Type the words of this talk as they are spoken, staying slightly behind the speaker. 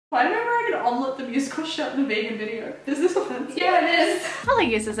Why did I write an omelette the musical shut in the vegan video? Is this offensive? Yeah, it is. Hello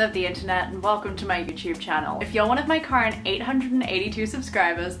users of the internet and welcome to my YouTube channel. If you're one of my current 882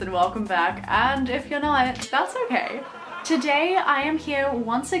 subscribers, then welcome back, and if you're not, that's okay. Today I am here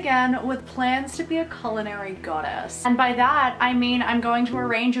once again with plans to be a culinary goddess. And by that, I mean I'm going to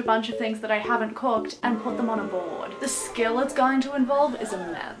arrange a bunch of things that I haven't cooked and put them on a board. The skill it's going to involve is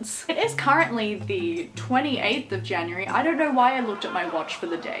immense. It is currently the 28th of January. I don't know why I looked at my watch for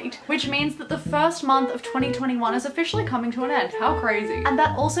the date, which means that the first month of 2021 is officially coming to an end. How crazy. And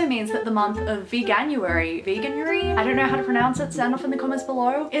that also means that the month of Veganuary, I don't know how to pronounce it, sound off in the comments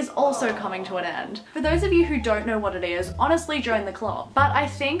below, is also coming to an end. For those of you who don't know what it is, honestly join the club. But I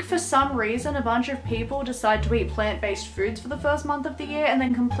think for some reason a bunch of people decide to eat plant-based foods for the first month of the year and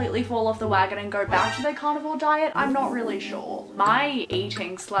then completely fall off the wagon and go back to their carnivore diet. I'm not really sure. My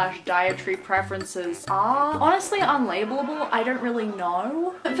eating / dietary preferences are honestly unlabelable. I don't really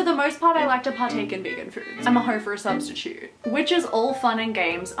know. But for the most part I like to partake in vegan foods. I'm a hoe for a substitute. Which is all fun and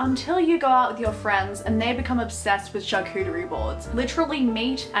games until you go out with your friends and they become obsessed with charcuterie boards. Literally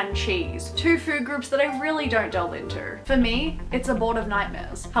meat and cheese. Two food groups that I really don't delve into. For me, it's a board of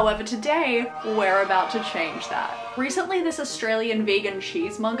nightmares. However, today, we're about to change that. Recently, this Australian vegan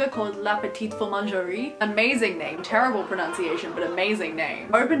cheesemonger called La Petite Fromagerie, amazing name, terrible pronunciation, but amazing name,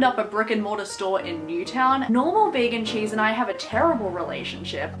 opened up a brick and mortar store in Newtown. Normal vegan cheese and I have a terrible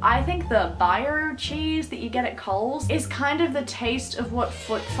relationship. I think the bio cheese that you get at Coles is kind of the taste of what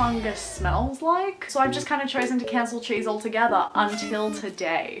foot fungus smells like. So I've just kind of chosen to cancel cheese altogether until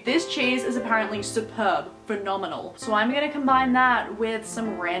today. This cheese is apparently superb, phenomenal. So I'm gonna combine that with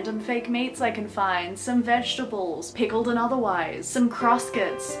some random fake meats I can find, some vegetables, pickled and otherwise, some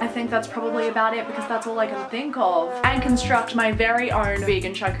cruscuts. I think that's probably about it because that's all I can think of, and construct my very own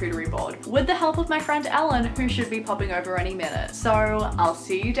vegan charcuterie board with the help of my friend Ellen, who should be popping over any minute. So I'll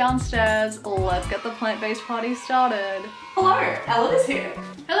see you downstairs. Let's get the plant-based party started. Hello, Ellen is here.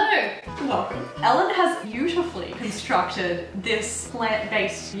 Hello. Welcome. Ellen has beautifully constructed this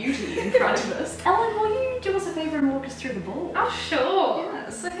plant-based beauty in front of us. Ellen, will you do us a favor and walk us through the board? Oh, sure.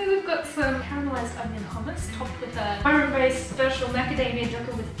 Yes. So here we've got some caramelized onion hummus topped with a home-based special macadamia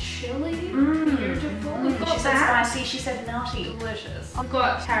dukkha with chili. Beautiful. We've got She said that. spicy, she said nutty. Delicious. We've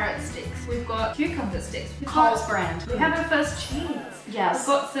got carrot sticks. We've got cucumber sticks. Coles brand. We have our first cheese. Yes. We've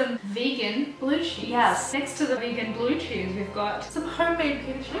got some vegan blue cheese. Yes. Next to the vegan blue cheese, we've got some homemade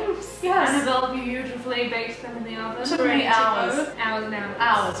pita chips. Yes. Annabelle beautifully baked them in the oven. Took me ready to hours. go. Hours and hours.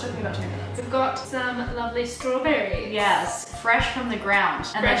 Hours, took me about 2 minutes. We've got some lovely strawberries. Yes, fresh from the ground,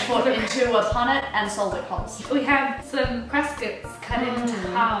 and then Fresh put from the- into a punnet and sold at Coles. We have some cruscuts cut into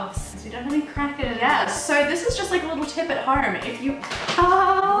halves. So we don't have any crackers. Yes, so this is just like a little tip at home. If you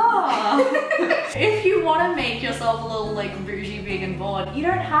if you want to make yourself a little like bougie vegan board, you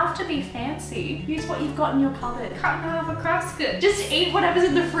don't have to be fancy. Use what you've got in your cupboard. Cut in half a cruscut. Just eat whatever's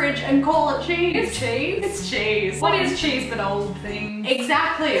in the fridge and call it cheese. It's cheese. It's cheese. What is cheese but old things?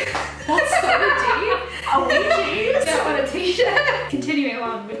 Exactly. That's so deep. Are we cheese? Don't want a t-shirt. Continuing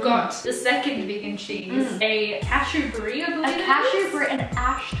on, we've got the second vegan cheese, a cashew brie, I believe. A cashew brie, an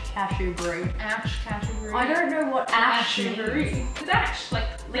ashed cashew brie. Ash cashew brie. I don't know what ash Cashew means. brie. It's ash, like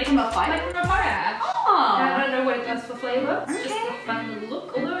from a fire? Like from a fire ash. Oh. I don't know what it does for flavour. It's just Okay. a fun little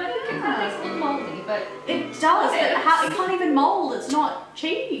look. Although I think it tastes a little moldy, but It does, but how, it can't even mold. It's not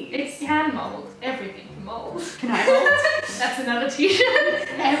cheese. it can mold. Everything can mold. Can I mold? That's another t-shirt.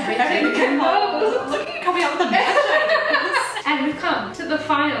 Everything can mold. Look at you coming up with the best ideas. And we've come to the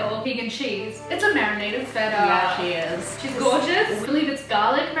final vegan cheese. It's a marinated feta. Yeah, she is. She's gorgeous. I believe it's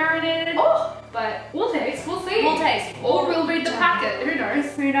garlic marinated. Oh, But we'll taste, we'll see. we'll taste. Or we'll read the packet, who knows?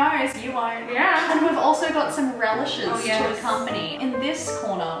 Who knows? You won't. Yeah. And we've also got some relishes Oh, yes. to accompany. In this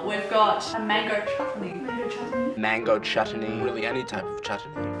corner, we've got a mango chutney. Mango chutney. Really any type of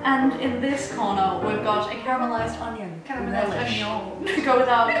chutney. And in this corner, we've got a caramelized onion. Caramelized relish. onion. To go with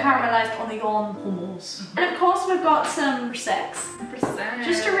our caramelized onion hummus. And of course, we've got some sex.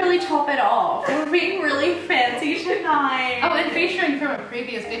 Just to really top it off. We're being really fancy tonight. Oh, and featuring from a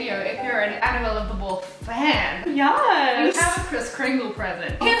previous video, if you're an Annabelle of the Wolf fan, we yes. have a Kris Kringle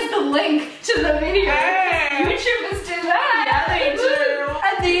present. Here's the link to the video. YouTubers do that! Yeah, they do.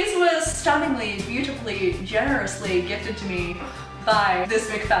 And these were stunningly, beautifully, generously gifted to me by this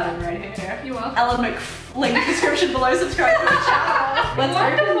McFadden right here. You're welcome. Ellen link description below, subscribe to the channel. Let's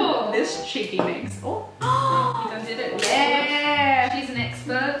Wonderful. open this cheeky mix. Oh. You done did it. Yeah. She's an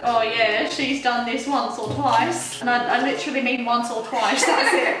expert. Oh yeah, she's done this once or twice. And I literally mean once or twice,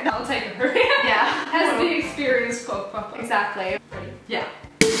 that's it. I'll take her. Yeah. Has the experience cook proper. Exactly. Ready? Yeah.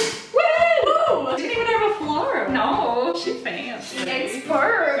 Woo! didn't even overflow. No. She fancy.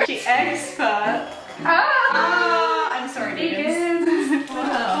 Expert. She expert. I'm sorry, vegans.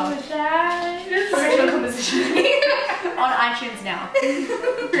 Wow. Original composition. On iTunes now. It's a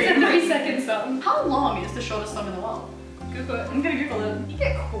 3-second song. How long is the shortest song in the world? Google it. I'm gonna Google it. You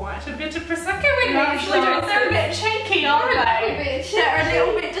get quite a bit of prosecco in You these actually don't. They're a bit cheeky, aren't they? They're a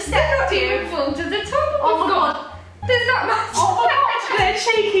little bit deceptive. Full to the top. Oh my god. There's not much. Oh my god, they're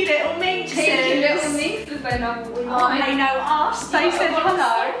cheeky little minxes. Cheeky little minxes, they know what we Oh, want. they know us. They said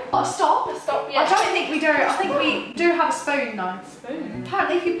hello. Oh, stop. Stop, I yeah. don't think we do. I think we do have a spoon though. Spoon.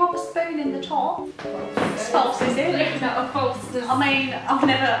 Apparently if you pop a spoon in the top, it's false, is it? No, false. I mean, I've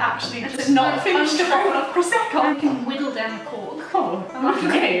never actually just not finished a bottle of Prosecco. I can whittle down the cork. Oh,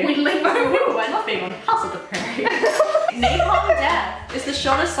 okay. Whittling. Ooh, I love being on House of the Prairie. Napalm Death is the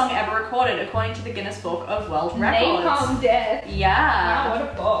shortest song ever recorded according to the Guinness Book of World Records. Napalm Death. Yeah. Wow, what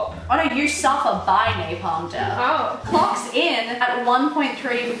a bop. Oh no, you suffer by napalm death. Oh. Clocks in at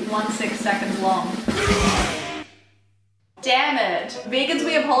 1.316 seconds long. Damn it. Vegans,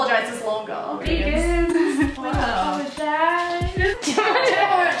 we apologize, it's longer. Vegans. Wow.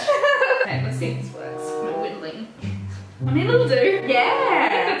 Okay, let's see if this works. My whittling. I mean, it'll do. I Yeah.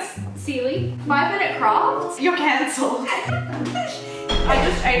 think that's Sealy. 5-minute crafts? You're cancelled. I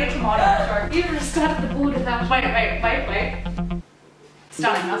just ate a tomato. Sorry. You just started the board without. Wait.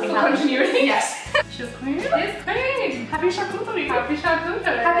 Stunning, nothing For happened. continuity? Yes. She's queen. It's queen. Happy charcuterie. Happy charcuterie.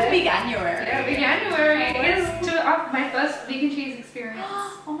 Happy Veganuary. Happy January. It's to my first vegan cheese experience.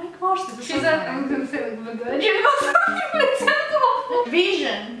 Oh my gosh, this is She's so a, nice. I'm gonna say like the good. It sounds awful.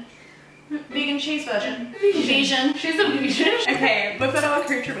 Vision. Vegan cheese version. Vision. She's a vegan. Okay, we've got our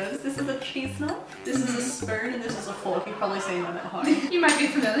accoutrements. This is a cheese knife. This is a spoon, and this is a fork. You've probably seen them at home. You might be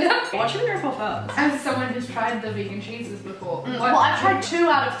familiar. What should we go for first? As someone who's tried the vegan cheeses before. Well, I've tried 2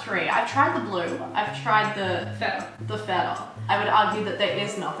 out of 3. I've tried the blue. I've tried the feta. I would argue that there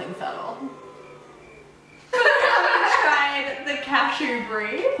is nothing feta. I've tried the cashew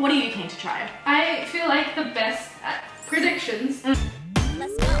brie. What are you keen to try? I feel like the best at predictions.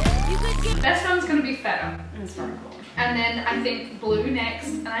 Let's go. You could get The best one's gonna be feta. It's very cool. And then I think blue next.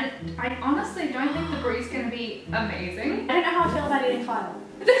 And I honestly don't think the brie's gonna be amazing. I don't know how I feel about eating feta.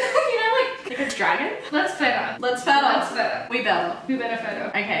 You know, like, Think it's dragon? let's feta. Let's feta. Let's feta. We better. We better feta.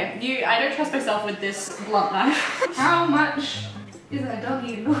 Okay, I don't trust myself with this blunt knife. How much is that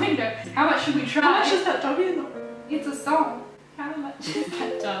doggy in the window? How much should we try? How much is that doggy in the... It's a song. How much is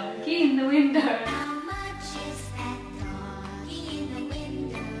that doggy in the window? how much is that doggy in the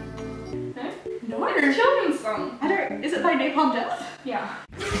window? No. It's a children's song. I don't... Is it by Napalm Death? Yeah.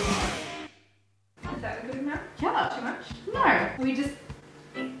 Is that a good amount? Yeah. Too much? No. We just...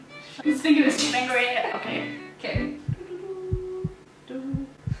 His finger is too Angry. Okay. Okay.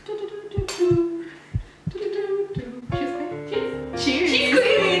 Cheers. Cheers. Cheese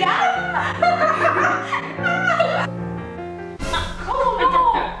queen! Oh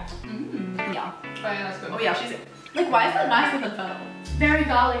no. Yeah. Oh yeah, that's good. Oh yeah, she's... Like, why is that nicer than fennel? Very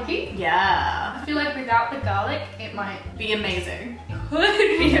garlicky. Yeah. I feel like without the garlic, it might Be amazing. could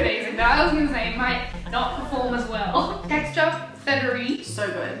be amazing. But I was gonna say it might not perform as well. Texture, feathery, So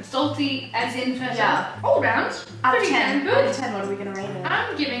good. salty as in feta. Yeah. All round. Out of pretty 10. damn Out of good. 10, what are we gonna rate it?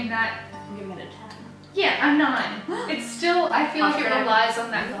 I'm giving that, I'm giving it a 10. yeah, a 9. It's still, I feel like it After- relies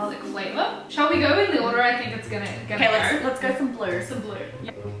on that garlic flavor. Shall we go in the order I think it's gonna Okay, go? let's go some blue. Some blue.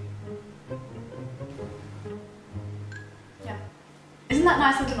 Yeah. Isn't that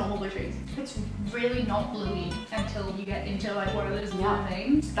nicer than normal blue cheese? It's really not bluey until you get into like one of those blue Yeah.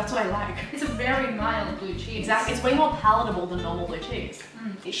 things. That's what I like. It's a very mild blue cheese. Exactly. It's way more palatable than normal blue cheese.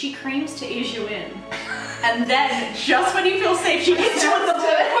 She creams to ease you in. And then, just when you feel safe, she hits you with the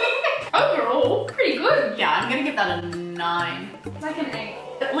blue. Overall, pretty good. Yeah, I'm gonna give that a 9. Like an 8.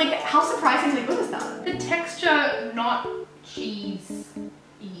 Like, how surprisingly good is that? The texture, not cheese-y.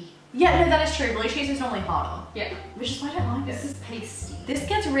 Yeah, no, that is true. Blue cheese is normally harder. Yeah. Which is why I don't like This this. is pasty. This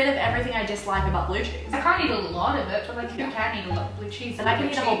gets rid of everything I dislike about blue cheese. I can't eat a lot of it, but like Yeah. you can eat a lot of blue cheese. And I can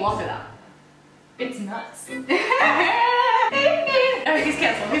blue eat a whole cheese. block of that. It's nuts. Oh, he's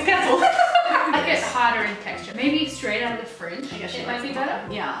cancelled. He's cancelled. I get harder in texture. Maybe straight out of the fridge. I guess she It might likes be it better.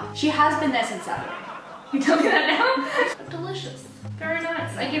 Yeah. She has been there since Saturday. You tell me that now? Delicious. Very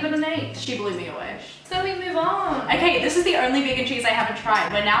nice. I give it an 8. She blew me away. So we move on. Okay, this is the only vegan cheese I haven't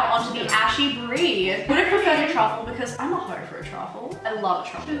tried. We're now on to the ashy brie. Would have preferred a truffle because I'm a hoe for a truffle. I love a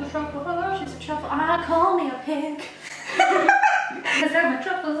truffle. She's a truffle hoe. She's a truffle. Call me a pig. Because I'm a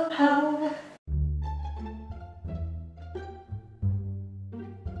truffle hoe.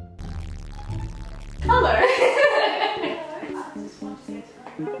 Hello.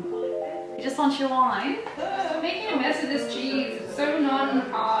 You this onto your wine. Making a mess of this cheese. It's so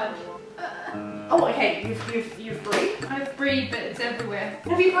non-hard. Oh, okay, you've brie? I've brie, but it's everywhere.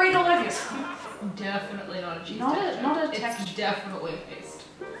 Have you brie all over yourself? Definitely not a cheese Not a- texture. not a It's texture. definitely a paste.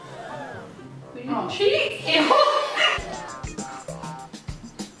 Oh. Cheese! Ew.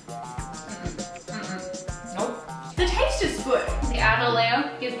 Nope. The taste is good. The outer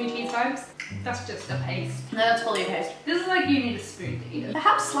layer gives me cheese vibes. That's just a paste. No, that's fully a taste. This is like you need a spoon to eat it.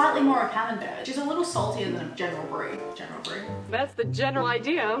 Perhaps slightly more of camembert. She's a little saltier than a general brie. General brie. That's the general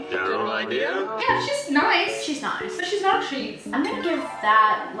idea. General idea? Yeah, she's nice. She's nice. But she's not cheese. I'm gonna give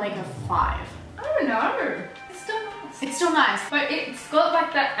that like a 5. I don't know. It's still nice. It's still nice. But it's got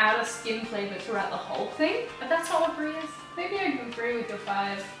like that outer skin flavor throughout the whole thing. But that's not what brie is. Maybe I agree with your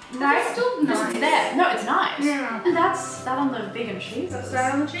 5. No, It's still this nice. is there. No, it's nice. Yeah. And that's that on the vegan cheese. That's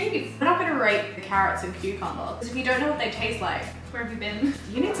that on the cheese. We're not gonna rate the carrots and cucumber because if you don't know what they taste like, Where have you been?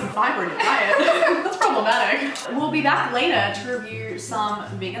 you need some fiber in your diet. That's problematic. We'll be back later to review some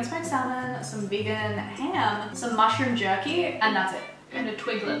vegan smoked salmon, some vegan ham, some mushroom jerky, and that's it. And a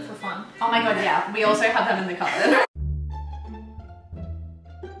twiglet for fun. Oh my god, yeah. We also have them in the cupboard.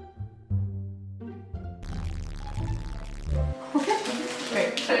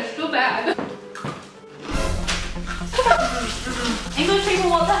 Wait, so it's still bad. English people,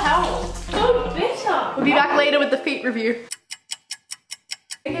 what the hell? So bitter. We'll be back later with the feet review.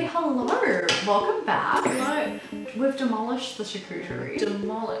 Okay, hello. Welcome back. Hello. We've demolished the charcuterie.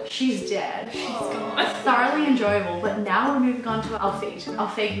 Demolished. She's dead. Oh. Thoroughly enjoyable, but now we're moving on to our feet. Our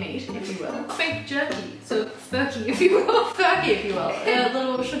fake meat, if you will. Fake jerky. So furky, if you will. Furky, if you will. A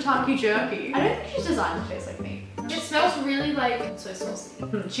little shiitake jerky. I don't think she's designed to taste like meat. It smells really like so saucy.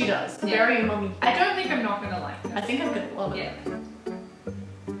 She does. Yeah. Very umami. I don't think I'm not gonna like this. I think I'm gonna love it. Yeah.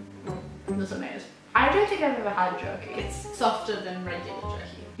 This is amazing. I don't think I've ever had jerky. It's softer than regular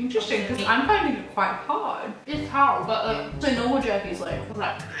jerky. Interesting, because I'm finding it quite hard. It's hard, but like, So normal jerky's like, oh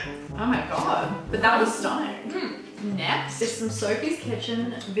my god. But that was stunning. Next is some Sophie's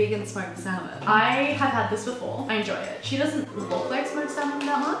Kitchen vegan smoked salmon. I have had this before. I enjoy it. She doesn't look like smoked salmon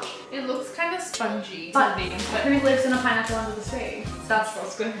that much. it looks kind of spongy. But to me, who lives in a pineapple under the sea? that's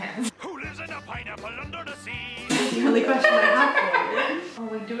what's good hands. Who lives in a pineapple under the sea? That's the only question I have for you.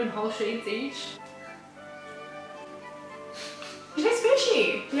 Are we doing whole sheets each? It tastes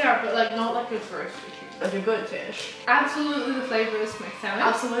fishy. Yeah, but like not like a gross fishy. Like a good fish. Absolutely the flavor is smoked salmon.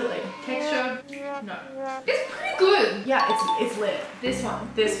 Absolutely. Texture, no. It's pretty good. Yeah, it's lit. This one.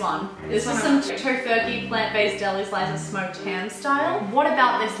 This one. This one is I'm some okay. tofurkey plant-based deli slices smoked ham style. What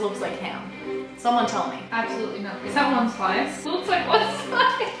about this looks like ham? Someone tell me. Absolutely nothing. Is that one slice? Looks like one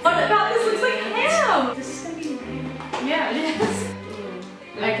slice. What about this looks like ham? This is gonna be lame. Yeah, it is.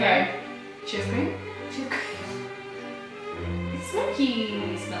 Okay. Cheers, cream. It's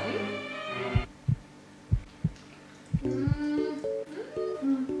smoky smelling.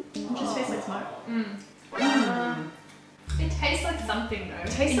 It just tastes like smoke. It tastes like something though.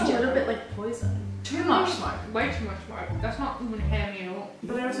 It tastes a little bit like poison. Too much smoke. Way too much smoke. That's not even hammy at all.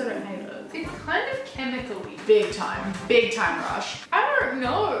 But I also don't hate it. It's kind of chemical-y. Big time. Big time rush. I don't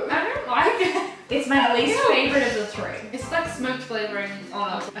know. I don't like it. It's my least Ew. favorite of the 3. It's like smoked flavoring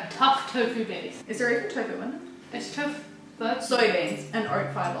on a tough tofu base. Is there even tofu in it? It's tofu. But Soybeans and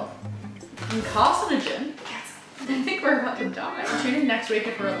oat fiber. And carcinogen. I think we're about to die. Tune in next week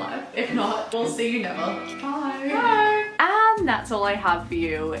if we're alive. If not, we'll see you never. Bye. Bye. And that's all I have for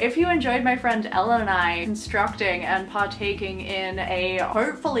you. If you enjoyed my friend Ella and I constructing and partaking in a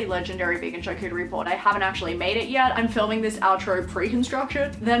hopefully legendary vegan charcuterie board, I haven't actually made it yet. I'm filming this outro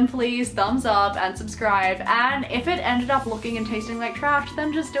pre-construction. Then please thumbs up and subscribe. And if it ended up looking and tasting like trash,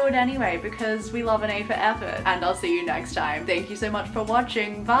 then just do it anyway because we love an A for effort. And I'll see you next time. Thank you so much for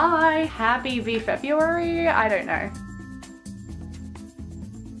watching. Bye. Happy V-February? I don't know.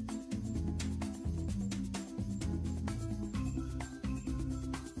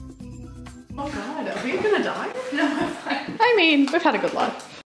 Oh god, are we gonna die? No, I'm fine. I mean, we've had a good life.